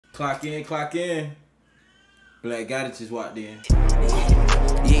Clock in, clock in. Black Goddess just walked in.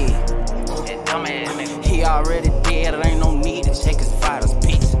 Yeah. That dumbass nigga. He already dead, there ain't no need to check his father's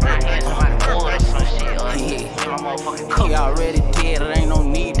pizza. Somebody pulled or some shit. Yeah. He already dead, there ain't no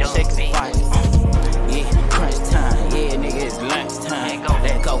need to check his father's. Yeah, crunch time. Yeah, nigga, it's lunch time.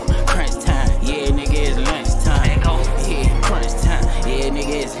 Let go. Crunch time. Yeah, nigga, it's lunch time. Yeah, crunch time. Yeah,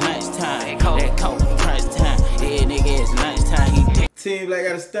 nigga, it's lunch time. Let go. Crunch time. Yeah, nigga, it's lunch time. He dead. Team Black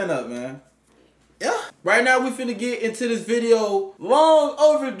gotta stand up, man. Yeah. Right now we finna get into this video, long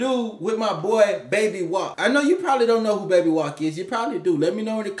overdue, with my boy Babywok. I know you probably don't know who Babywok is. You probably do. Let me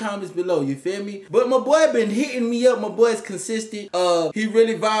know in the comments below. You feel me? But my boy been hitting me up. My boy's consistent. He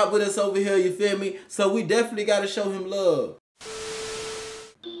really vibe with us over here. You feel me? So we definitely gotta show him love.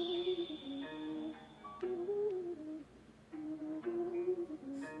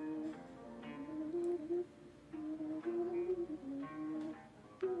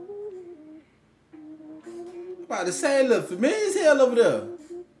 About to say, look familiar as hell over there.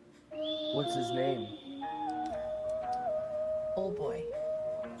 What's his name? Old boy.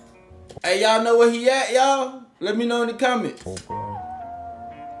 Hey, y'all know where he at, y'all? Let me know in the comments. Oh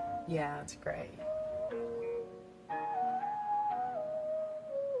boy. Yeah, it's great.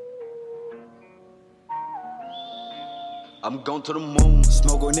 I'm going to the moon,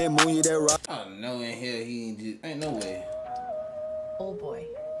 smoke on that moon, you that rock. I know in here he ain't just, ain't no way. Old boy.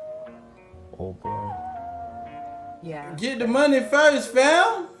 Oh boy. Yeah. Get the money first,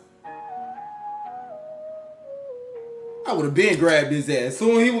 fam. I would have been grabbed his ass.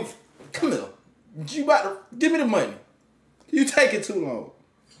 Soon he was, come here. You about to, give me the money. You taking too long.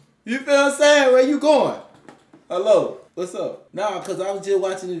 You feel what I'm saying? Where you going? Hello, what's up? Nah, cause I was just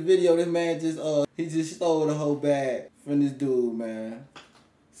watching this video. This man just, he just stole the whole bag from this dude, man.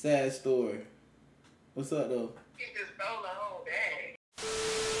 Sad story. What's up though? He just stole the whole bag.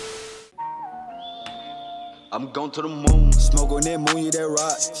 I'm going to the moon, smoke on that moon, you that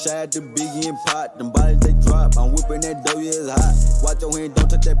rock. Shad the Biggie and pot, them bodies they drop. I'm whipping that dough, yeah, it's hot. Watch your hand, don't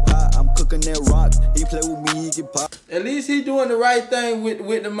touch that pot. I'm cooking that rock. He play with me, he get pop. At least he doing the right thing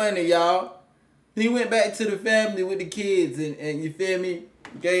with the money, y'all. He went back to the family with the kids and you feel me?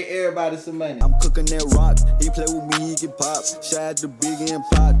 Gave everybody some money. I'm cooking that rock. He play with me, he get pop. Shad the Biggie and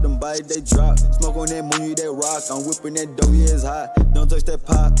pot, them bodies they drop. Smoke on that moon, you that rock. I'm whipping that dough, yeah, it's hot. Don't touch that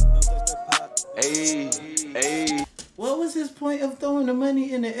pot. Hey. Hey. What was his point of throwing the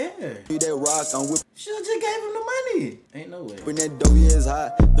money in the air? You that rock, I'm whipping. Should've just gave him the money. Ain't no way. When that dough is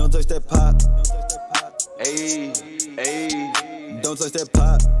hot, don't touch that pop. Hey, hey, don't touch that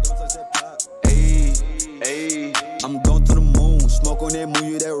pop. Hey, hey, I'm going to the moon, smoke on that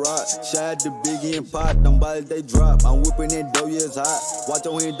moon, you that rock. Shad the Biggie and pot, them bodies they drop. I'm whipping that dough, yeah, it's hot. Watch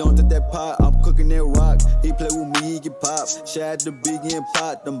your hand, don't touch that pot. I'm cooking that rock. He play with me, he get pop. Shad the Biggie and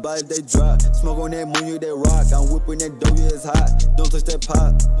pot, them bodies they drop. Smoke on that moon, you that rock. I'm whipping that dough, yeah, it's hot. Don't touch that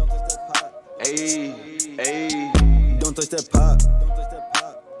pop. Hey, hey, don't touch that pop.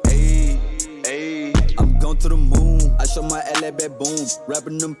 Hey, hey, I'm going to the moon. I show my LA back boom.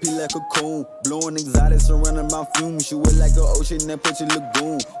 Rapping them P like a coon. Blowing exotic, surrounding my fumes. She wet like an ocean and put your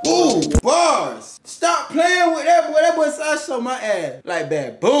lagoon. Ooh, bars! Stop playing with that boy. That boy said I show my ass like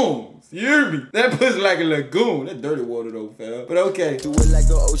baboons. You hear me? That pussy like a lagoon. That dirty water though, fam. But okay. She wet like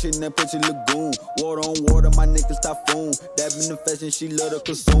an ocean and put your lagoon. Water on water, my niggas typhoon. Dabbing the fashion, she love to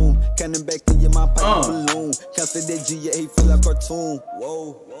consume. Cannon back to you, my pipe balloon. Can't say that G, yeah, he feel like cartoon.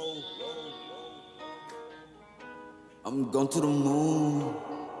 Whoa, whoa. I'm going to the moon.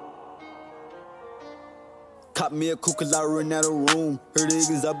 Caught me a cool cause I ran out of room. Heard the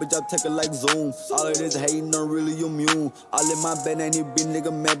niggas up, bitch, I take it like Zoom. All of this hating, I'm really immune. All in my bed, ain't it be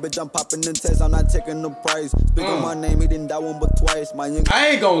nigga mad, bitch, I'm popping the test, I'm not taking the price. Speak on my name, he didn't die one but twice. My young I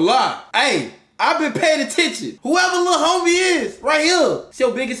ain't gonna lie. Hey, I've been paying attention. Whoever Lil Homie is, right here, it's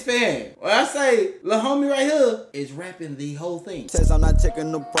your biggest fan. When I say Lil Homie right here is rapping the whole thing. Test, I'm not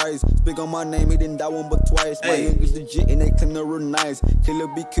taking the price. Speak on my name, he didn't die one but twice. My youngest legit and they claim they're real nice. Killer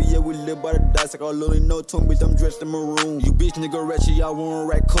be kill, yeah, we live by the dice. I got Lily no tune, bitch, I'm dressed in maroon. You bitch nigga ratchet, y'all want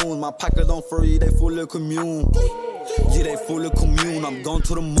raccoons. My pockets on furry, they full of commune. Yeah, they full of commune. I'm going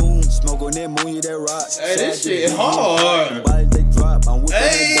to the moon. Smoke on that moon, yeah, that rock. Hey, this shit hard. Bodies they drop. I'm whipping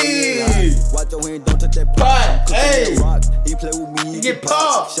that watch your hand, don't touch that pot. Hey, rock. He play with me, he get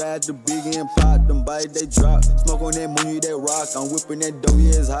popped. Shad the Biggie and pot. Them bodies they drop. Smoke on that moon, yeah, that rock. I'm whipping that dough,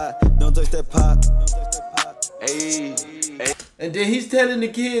 yeah, it's hot. Don't touch that pot. Hey, hey. And then he's telling the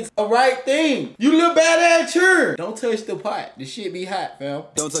kids a right thing. You little bad ass churn. Don't touch the pot. The shit be hot, fam.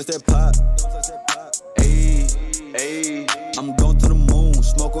 Don't touch that pot. Hey, hey. I'm going to the moon.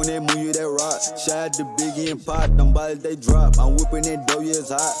 Smoke Smoke on that moon, you that rock. Shot the Biggie and pot, them bodies they drop. I'm whipping that dough, yeah, it's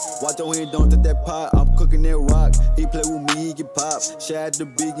hot. Watch your hand, don't touch that pot. I'm cooking that rock. He play with me, he get pop. Shot the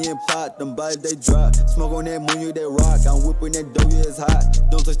Biggie and pot, them bodies they drop. Smoke on that moon, you that rock. I'm whipping that dough, yeah, it's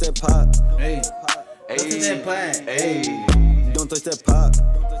hot. Don't touch that pot. Hey, don't touch that pot. Hey, don't touch that pot.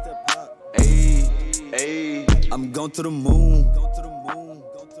 Hey, hey, I'm going to the moon.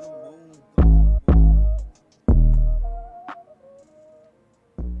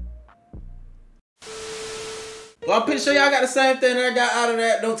 Well, I'm pretty sure y'all got the same thing that I got out of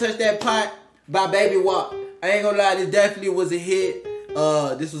that Don't Touch That Pot by Babywok. I ain't gonna lie, this definitely was a hit.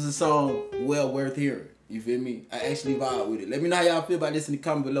 This was a song well worth hearing. You feel me? I actually vibe with it. Let me know how y'all feel about this in the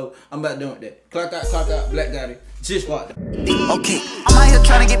comment below. I'm about done with that. Clock out, Black Gotti. Just walked out. Okay, I'm out here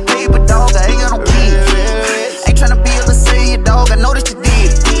trying to get paid, but dog, I ain't got no kids. Ain't trying to be able to say it, dog. I know that you did.